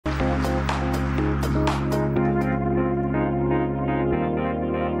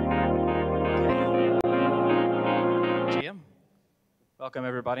Welcome,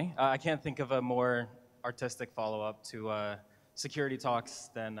 everybody. I can't think of a more artistic follow-up to security talks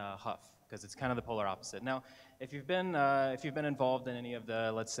than Huff, because it's kind of the polar opposite. Now, if you've been involved in any of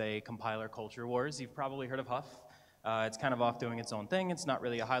the, let's say, compiler culture wars, you've probably heard of Huff. It's kind of off doing its own thing. It's not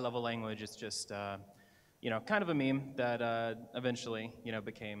really a high-level language. It's just, kind of a meme that eventually,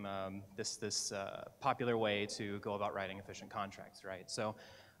 became this popular way to go about writing efficient contracts, right? So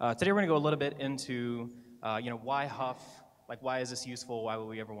today we're going to go a little bit into, why Huff. Like, why is this useful? Why would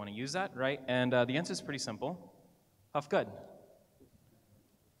we ever want to use that, right? And the answer is pretty simple. Huff good.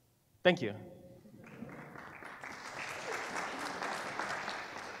 Thank you.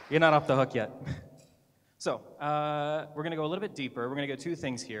 You're not off the hook yet. So we're going to go a little bit deeper. We're going to go two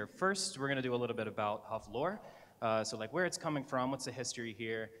things here. First, we're going to do a little bit about Huff lore. So like where it's coming from, what's the history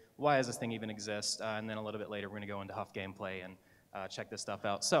here, why does this thing even exist? And then a little bit later, we're going to go into Huff gameplay and check this stuff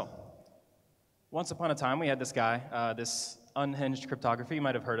out. So once upon a time, we had this guy, this unhinged cryptography. You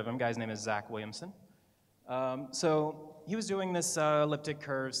might have heard of him. Guy's name is Zach Williamson. So he was doing this elliptic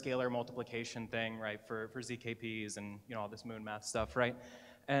curve scalar multiplication thing, right, for ZKPs and all this moon math stuff, right?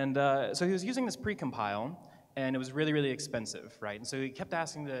 And so he was using this precompile, and it was really, really expensive, right? And so he kept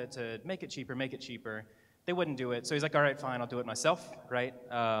asking to make it cheaper, make it cheaper. They wouldn't do it. So he's like, all right, fine, I'll do it myself, right?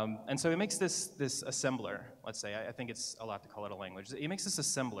 And so he makes this assembler, let's say. I think it's allowed to call it a language. He makes this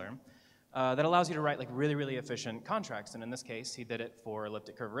assembler that allows you to write like really, really efficient contracts. And in this case, he did it for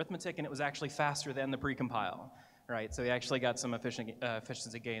elliptic curve arithmetic, and it was actually faster than the precompile, right? So he actually got some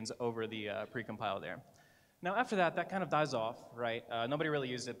efficiency gains over the precompile there. Now after that, that kind of dies off, right? Nobody really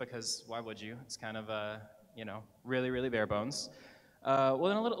used it because why would you? It's kind of, really, really bare bones. Well,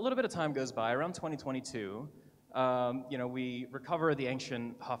 then a little bit of time goes by. Around 2022, we recover the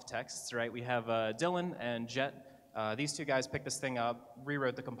ancient Huff texts, right? We have Dylan and Jet. These two guys picked this thing up,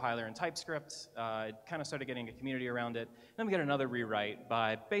 rewrote the compiler in TypeScript, kind of started getting a community around it. Then we get another rewrite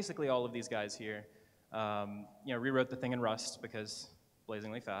by basically all of these guys here. Rewrote the thing in Rust because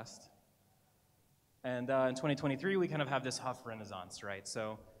blazingly fast. And in 2023, we kind of have this Huff renaissance, right?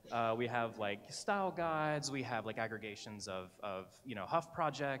 So we have like style guides, we have like aggregations of Huff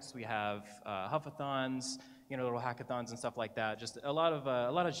projects, we have Huffathons, little hackathons and stuff like that. Just a lot of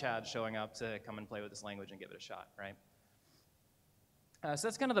chads showing up to come and play with this language and give it a shot, right? So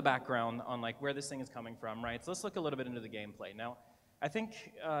that's kind of the background on like where this thing is coming from, right? So let's look a little bit into the gameplay. Now, I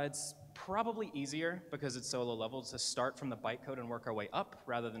think it's probably easier because it's so low level to start from the bytecode and work our way up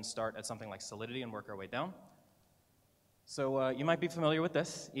rather than start at something like Solidity and work our way down. So you might be familiar with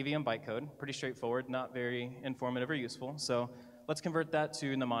this, EVM bytecode. Pretty straightforward, not very informative or useful. So let's convert that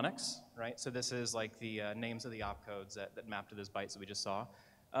to mnemonics, right? So this is like the names of the opcodes that map to those bytes that we just saw.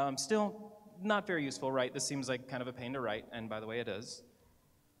 Still not very useful, right? This seems like kind of a pain to write, and by the way, it is.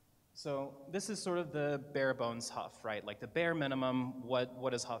 So this is sort of the bare bones Huff, right? Like the bare minimum,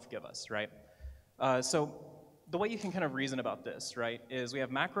 what does Huff give us, right? So the way you can kind of reason about this, right, is we have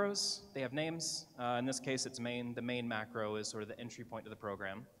macros, they have names. In this case, it's main. The main macro is sort of the entry point to the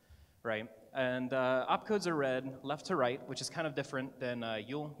program, right? And opcodes are read left to right, which is kind of different than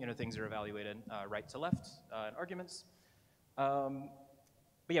Yule. Things are evaluated right to left in arguments. But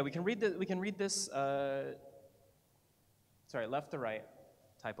yeah, we can read this. Sorry, left to right.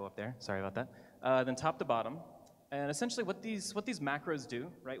 Typo up there. Sorry about that. Then top to bottom. And essentially what these macros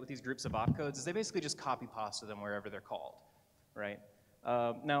do, right, with these groups of opcodes is they basically just copy pasta them wherever they're called, right?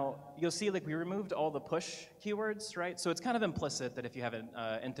 Now, you'll see like we removed all the push keywords, right? So it's kind of implicit that if you have an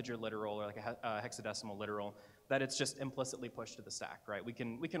integer literal or like a hexadecimal literal, that it's just implicitly pushed to the stack, right? We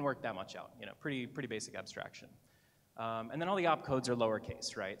can work that much out, pretty basic abstraction. And then all the opcodes are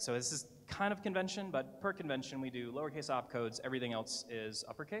lowercase, right? So this is kind of convention, but per convention we do lowercase opcodes, everything else is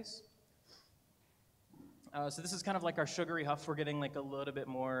uppercase. So this is kind of like our sugary Huff. We're getting like a little bit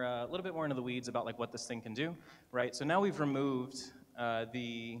more into the weeds about like what this thing can do, right? So now we've removed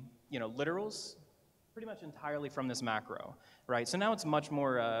the literals pretty much entirely from this macro, right? So now it's much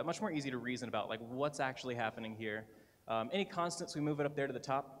more easy to reason about like what's actually happening here. Any constants, we move it up there to the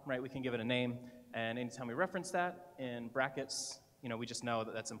top, right? We can give it a name, and anytime we reference that in brackets, we just know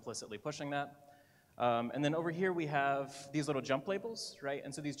that that's implicitly pushing that. And then over here we have these little jump labels, right?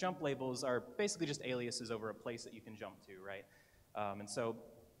 And so these jump labels are basically just aliases over a place that you can jump to, right? And so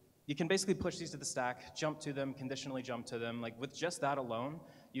you can basically push these to the stack, jump to them, conditionally jump to them. Like with just that alone,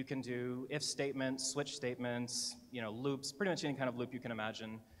 you can do if statements, switch statements, loops, pretty much any kind of loop you can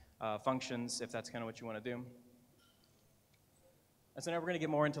imagine, functions, if that's kind of what you want to do. And so now we're going to get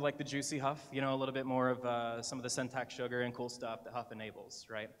more into like the juicy Huff, a little bit more of some of the syntax sugar and cool stuff that Huff enables,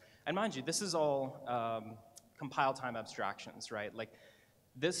 right? And mind you, this is all compile time abstractions, right? Like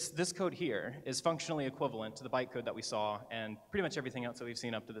This code here is functionally equivalent to the bytecode that we saw and pretty much everything else that we've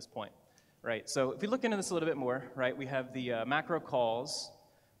seen up to this point, right? So if we look into this a little bit more, right, we have the macro calls,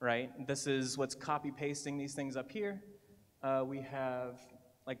 right? This is what's copy pasting these things up here. We have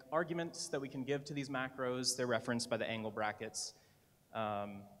like arguments that we can give to these macros. They're referenced by the angle brackets.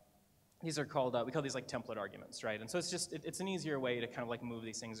 These are called, we call these like template arguments, right? And so it's just, it's an easier way to kind of like move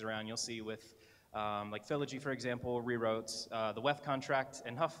these things around. You'll see with like Philology, for example, rewrote the WEF contract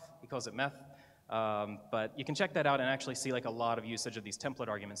in Huff. He calls it meth. But you can check that out and actually see like a lot of usage of these template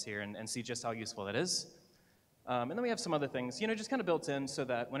arguments here and see just how useful that is. And then we have some other things, just kind of built in so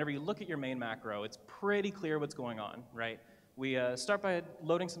that whenever you look at your main macro, it's pretty clear what's going on, right? We start by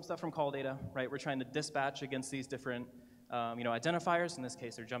loading some stuff from call data, right? We're trying to dispatch against these different identifiers. In this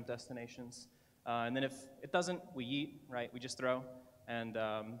case, they're jump destinations. And then if it doesn't, we yeet, right? We just throw. And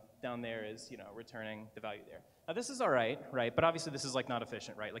down there is, returning the value there. Now this is all right, right? But obviously this is like not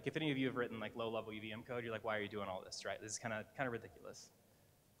efficient, right? Like if any of you have written like low-level EVM code, you're like, why are you doing all this, right? This is kind of ridiculous.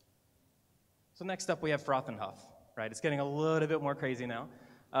 So next up we have Froth and Huff, right? It's getting a little bit more crazy now.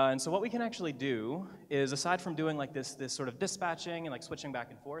 And so what we can actually do is, aside from doing like this sort of dispatching and like switching back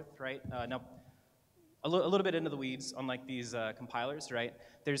and forth, right? Now, a little bit into the weeds on like these compilers, right?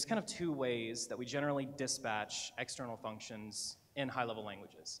 There's kind of two ways that we generally dispatch external functions in high-level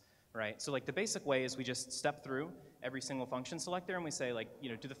languages, right? So like the basic way is we just step through every single function selector and we say like,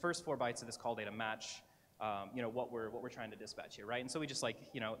 do the first 4 bytes of this call data match, what we're trying to dispatch here, right? And so we just like,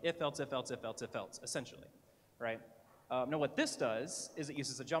 if else, if else, if else, if else, essentially, right? Now what this does is it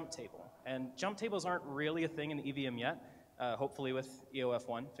uses a jump table, and jump tables aren't really a thing in the EVM yet, hopefully with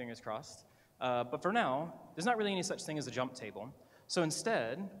EOF1, fingers crossed. But for now, there's not really any such thing as a jump table. So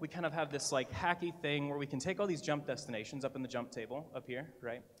instead, we kind of have this like hacky thing where we can take all these jump destinations up in the jump table up here,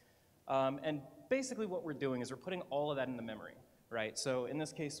 right? And basically what we're doing is we're putting all of that into memory, right? So in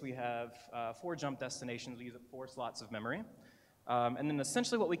this case, we have 4 jump destinations. We use 4 slots of memory. And then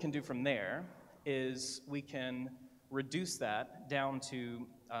essentially what we can do from there is we can reduce that down to,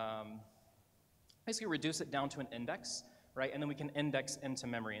 basically reduce it down to an index, right? And then we can index into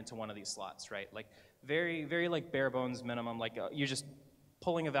memory into one of these slots, right? Like very, very like bare bones minimum, like you're just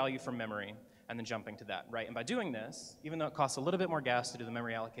pulling a value from memory and then jumping to that, right? And by doing this, even though it costs a little bit more gas to do the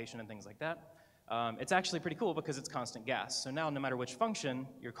memory allocation and things like that, it's actually pretty cool because it's constant gas. So now no matter which function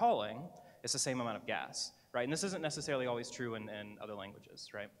you're calling, it's the same amount of gas, right? And this isn't necessarily always true in other languages,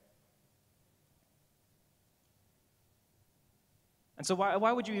 right? And so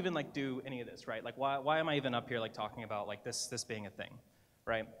why would you even like do any of this, right? Like why am I even up here like talking about like this being a thing,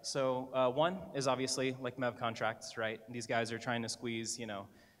 right? So one is obviously like MEV contracts, right? These guys are trying to squeeze,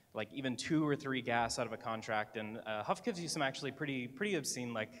 like even 2 or 3 gas out of a contract, and Huff gives you some actually pretty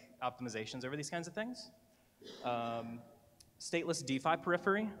obscene like optimizations over these kinds of things. Stateless DeFi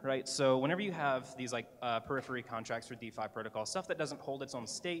periphery, right? So whenever you have these like periphery contracts for DeFi protocol, stuff that doesn't hold its own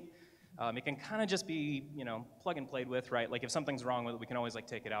state, it can kind of just be, plug and played with, right? Like if something's wrong with it, we can always like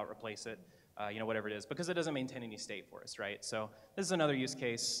take it out, replace it, whatever it is, because it doesn't maintain any state for us, right? So this is another use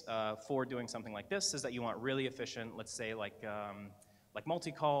case for doing something like this, is that you want really efficient, let's say like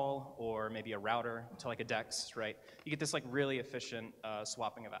multi-call or maybe a router to like a DEX, right? You get this like really efficient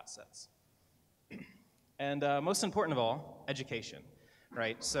swapping of assets. And most important of all, education.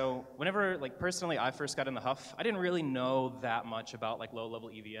 Right, so whenever, like personally, I first got into Huff, I didn't really know that much about like low-level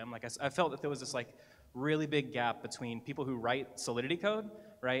EVM. Like I felt that there was this like really big gap between people who write Solidity code,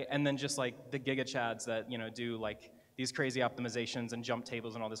 right, and then just like the giga-chads that do like these crazy optimizations and jump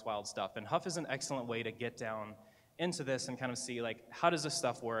tables and all this wild stuff. And Huff is an excellent way to get down into this and kind of see like how does this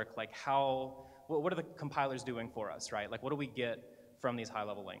stuff work? Like what are the compilers doing for us, right? Like what do we get from these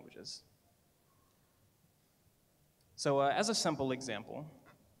high-level languages? So as a simple example,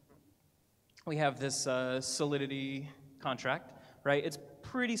 we have this Solidity contract, right? It's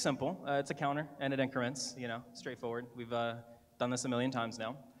pretty simple. It's a counter, and it increments, straightforward. We've done this a million times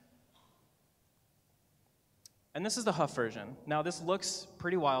now. And this is the Huff version. Now, this looks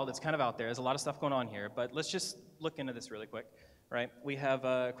pretty wild. It's kind of out there. There's a lot of stuff going on here, but let's just look into this really quick, right? We have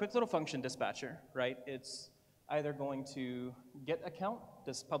a quick little function dispatcher, right? It's either going to get a count,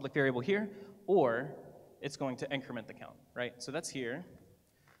 this public variable here, or it's going to increment the count, right? So that's here.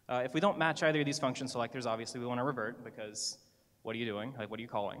 If we don't match either of these function selectors, obviously we want to revert, because what are you doing? Like, what are you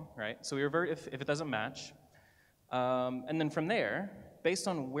calling, right? So we revert if it doesn't match. And then from there, based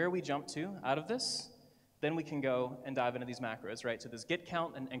on where we jump to out of this, then we can go and dive into these macros, right? So there's get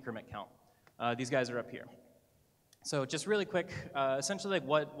count and increment count. These guys are up here. So just really quick, essentially like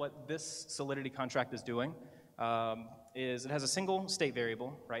what this Solidity contract is doing is it has a single state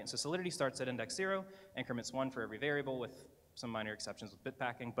variable, right? And so Solidity starts at index 0, increments 1 for every variable with some minor exceptions with bit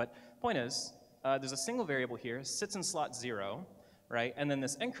packing. But point is, there's a single variable here, sits in slot 0, right? And then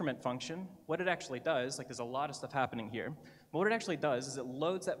this increment function, what it actually does, like there's a lot of stuff happening here, but what it actually does is it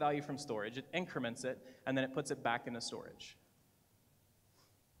loads that value from storage, it increments it, and then it puts it back into storage.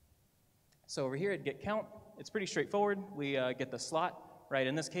 So over here at get count, it's pretty straightforward. We get the slot, right?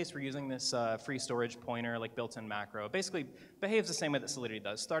 In this case, we're using this free storage pointer, like built-in macro. Basically behaves the same way that Solidity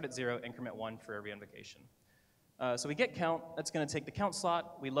does. Start at 0, increment 1 for every invocation. So we get count, that's gonna take the count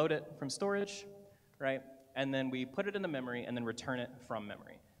slot, we load it from storage, right? And then we put it into memory and then return it from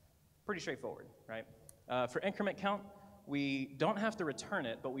memory. Pretty straightforward, right? For increment count, we don't have to return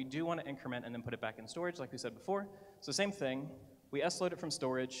it, but we do want to increment and then put it back in storage, like we said before. So same thing, we S-load it from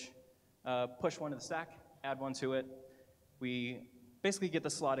storage, push one to the stack, add one to it. We basically get the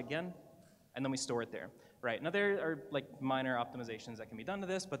slot again, and then we store it there, right? Now there are like minor optimizations that can be done to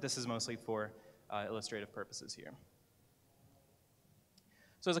this, but this is mostly for illustrative purposes here.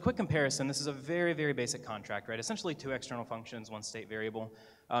 So as a quick comparison, this is a very, very basic contract, right? Essentially 2 external functions, 1 state variable.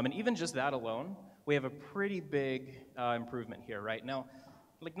 And even just that alone, we have a pretty big improvement here, right? Now,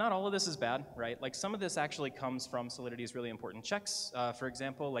 like not all of this is bad, right? Like some of this actually comes from Solidity's really important checks. For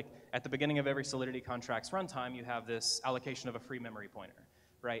example, like at the beginning of every Solidity contract's runtime, you have this allocation of a free memory pointer,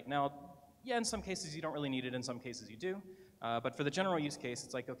 right? Now, yeah, in some cases you don't really need it, in some cases you do. But for the general use case,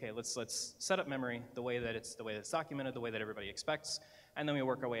 it's like, okay, let's set up memory the way that it's documented, the way that everybody expects, and then we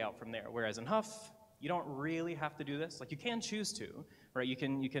work our way out from there. Whereas in Huff, you don't really have to do this. Like you can choose to, right? You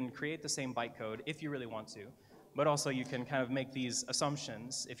can create the same bytecode if you really want to, but also you can kind of make these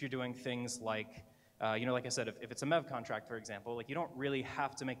assumptions if you're doing things like, you know, like I said, if it's a MEV contract, for example, like you don't really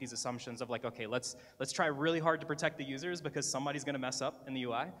have to make these assumptions of like, okay, let's try really hard to protect the users because somebody's gonna mess up in the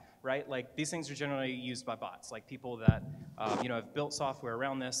UI, right? Like these things are generally used by bots, like people that, you know, have built software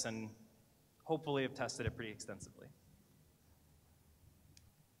around this and hopefully have tested it pretty extensively.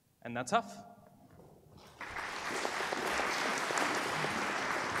 And that's Huff.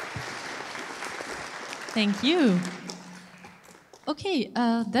 Thank you. Okay,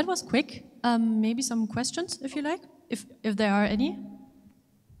 that was quick. Maybe some questions, if you like, if there are any.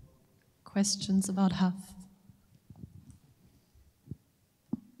 Questions about Huff?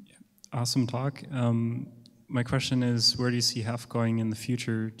 Yeah. Awesome talk. My question is, where do you see Huff going in the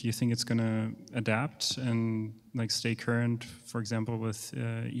future? Do you think it's going to adapt and like stay current, for example, with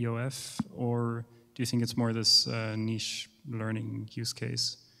EOF, or do you think it's more this niche learning use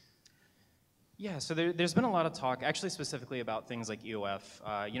case? Yeah, so there's been a lot of talk, actually specifically about things like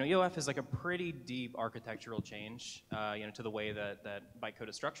EOF. You know, EOF is like a pretty deep architectural change, you know, to the way that bytecode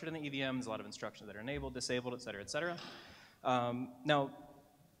is structured in the EVMs, a lot of instructions that are enabled, disabled, et cetera, et cetera. Now,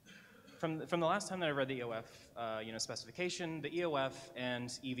 from the last time that I read the EOF, you know, specification, the EOF and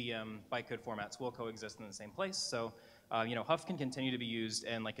EVM bytecode formats will coexist in the same place. So, you know, Huff can continue to be used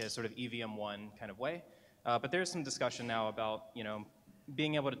in like a sort of EVM1 kind of way. But there's some discussion now about, you know,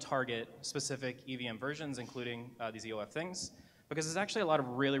 being able to target specific EVM versions, including these EOF things, because there's actually a lot of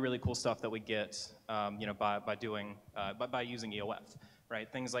really, really cool stuff that we get, you know, by using EOF,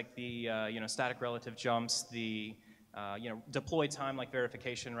 right? Things like the, you know, static relative jumps, the, you know, deploy time like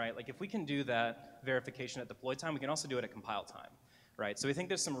verification, right? Like if we can do that verification at deploy time, we can also do it at compile time, right? So we think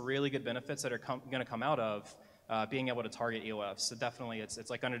there's some really good benefits that are going to come out of being able to target EOF. So definitely, it's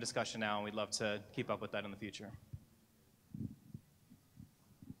like under discussion now, and we'd love to keep up with that in the future.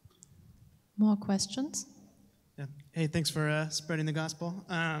 More questions? Yeah. Hey, thanks for spreading the gospel.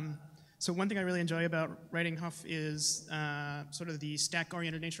 So one thing I really enjoy about writing Huff is sort of the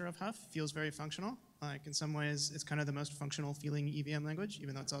stack-oriented nature of Huff. Feels very functional. Like in some ways, it's kind of the most functional feeling EVM language,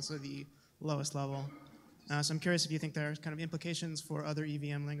 even though it's also the lowest level. So I'm curious if you think there are kind of implications for other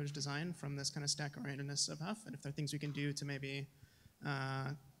EVM language design from this kind of stack-orientedness of Huff, and if there are things we can do to maybe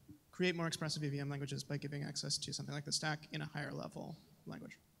create more expressive EVM languages by giving access to something like the stack in a higher level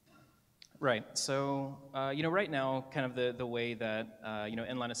language. Right. So, you know, right now, kind of the way that, you know,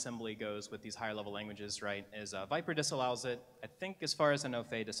 inline assembly goes with these higher level languages, right, is Viper disallows it. I think as far as I know,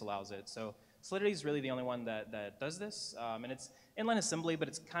 Faye disallows it. So Solidity is really the only one that does this. And it's inline assembly, but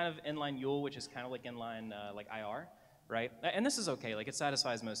it's kind of inline YUL, which is kind of like inline like IR, right? And this is okay. Like it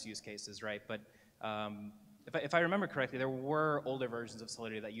satisfies most use cases, right? But if I remember correctly, there were older versions of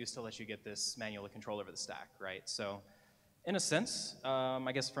Solidity that used to let you get this manual control over the stack, right? So in a sense,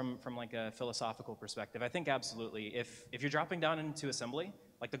 I guess from like a philosophical perspective, I think absolutely. If you're dropping down into assembly,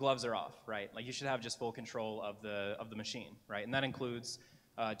 like the gloves are off, right? Like you should have just full control of the machine, right? And that includes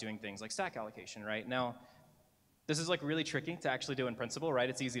doing things like stack allocation, right? Now, this is like really tricky to actually do in principle, right?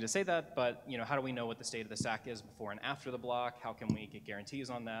 It's easy to say that, but you know, how do we know what the state of the stack is before and after the block? How can we get guarantees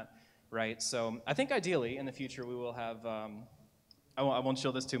on that? right? So I think ideally in the future we will have, I won't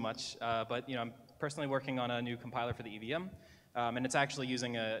show this too much, but I'm personally working on a new compiler for the EVM, and it's actually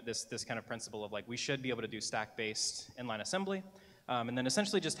using this kind of principle of like we should be able to do stack-based inline assembly, and then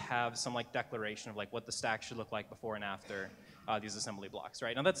essentially just have some like declaration of like what the stack should look like before and after these assembly blocks,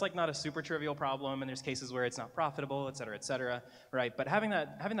 right? Now that's like not a super trivial problem, and there's cases where it's not profitable, et cetera, right? But having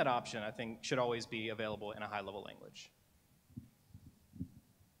that option, I think, should always be available in a high-level language.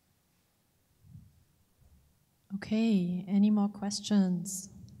 Okay, any more questions?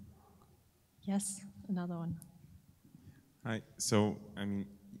 Yes, another one. Hi. So, I mean,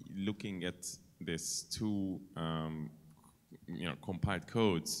 looking at this two, compiled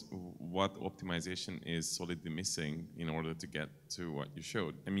codes, what optimization is solidly missing in order to get to what you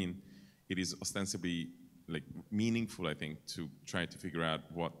showed? I mean, it is ostensibly like meaningful, I think, to try to figure out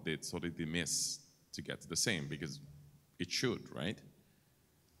what did solidly miss to get to the same, because it should, right?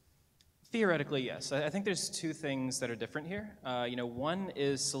 Theoretically, yes. I think there's two things that are different here. One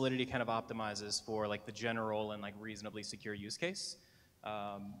is Solidity kind of optimizes for like the general and like reasonably secure use case.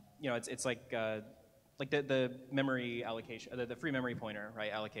 It's like the memory allocation, the free memory pointer,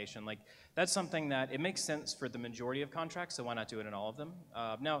 right? Allocation. Like that's something that it makes sense for the majority of contracts. So why not do it in all of them?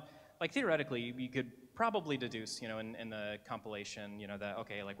 Now, like theoretically, you could probably deduce, in the compilation, that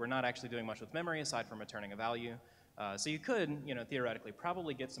okay, like we're not actually doing much with memory aside from returning a value. So you could, theoretically,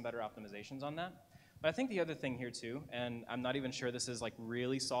 probably get some better optimizations on that. But I think the other thing here too, and I'm not even sure this is like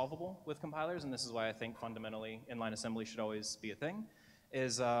really solvable with compilers, and this is why I think fundamentally inline assembly should always be a thing,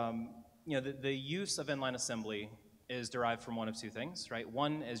 is the use of inline assembly is derived from one of two things, right?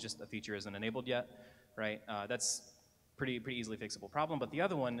 One is just a feature isn't enabled yet, right? That's pretty easily fixable problem. But the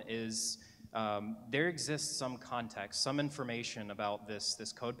other one is there exists some context, some information about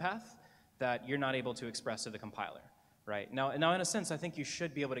this code path that you're not able to express to the compiler, right? Now in a sense, I think you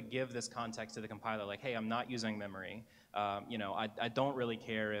should be able to give this context to the compiler, like, hey, I'm not using memory. I don't really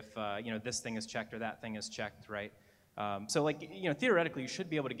care if this thing is checked or that thing is checked, right? So like, theoretically, you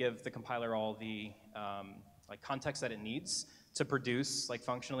should be able to give the compiler all the like context that it needs to produce like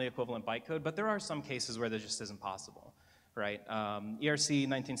functionally equivalent bytecode, but there are some cases where that just isn't possible, right? ERC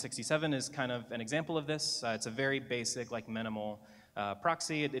 1967 is kind of an example of this. It's a very basic, like minimal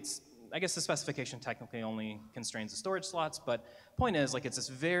proxy. I guess the specification technically only constrains the storage slots, but point is, like, it's this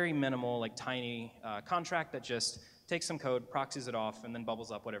very minimal, like, tiny contract that just takes some code, proxies it off, and then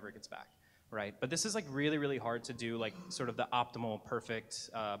bubbles up whatever it gets back, right? But this is, like, really hard to do, like, sort of the optimal, perfect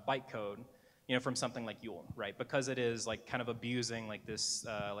bytecode, from something like Yule, right? Because it is, like, kind of abusing, like, this,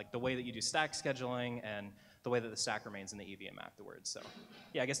 like, the way that you do stack scheduling and the way that the stack remains in the EVM afterwards. So,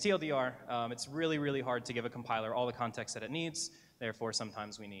 yeah, I guess TLDR, it's really hard to give a compiler all the context that it needs. Therefore,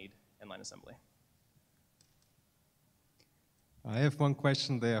 sometimes we need inline assembly. I have one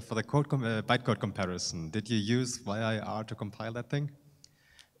question there for the bytecode comparison. Did you use via IR to compile that thing?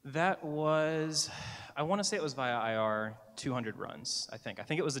 That was, I want to say it was via IR 200 runs, I think. I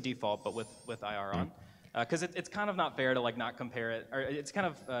think it was the default, but with IR on. Because it's kind of not fair to like not compare it, or it's kind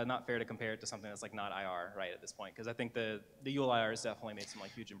of not fair to compare it to something that's like not IR, right, at this point. Because I think the Yule IR has definitely made some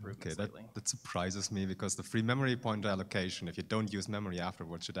like huge improvements lately. That surprises me, because the free memory pointer allocation, if you don't use memory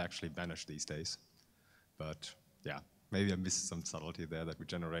afterwards, should actually vanish these days. But yeah, maybe I missed some subtlety there that we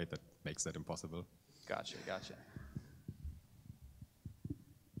generate that makes that impossible. Gotcha.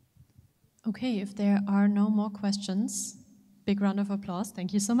 Okay, if there are no more questions, big round of applause.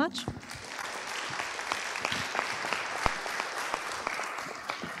 Thank you so much.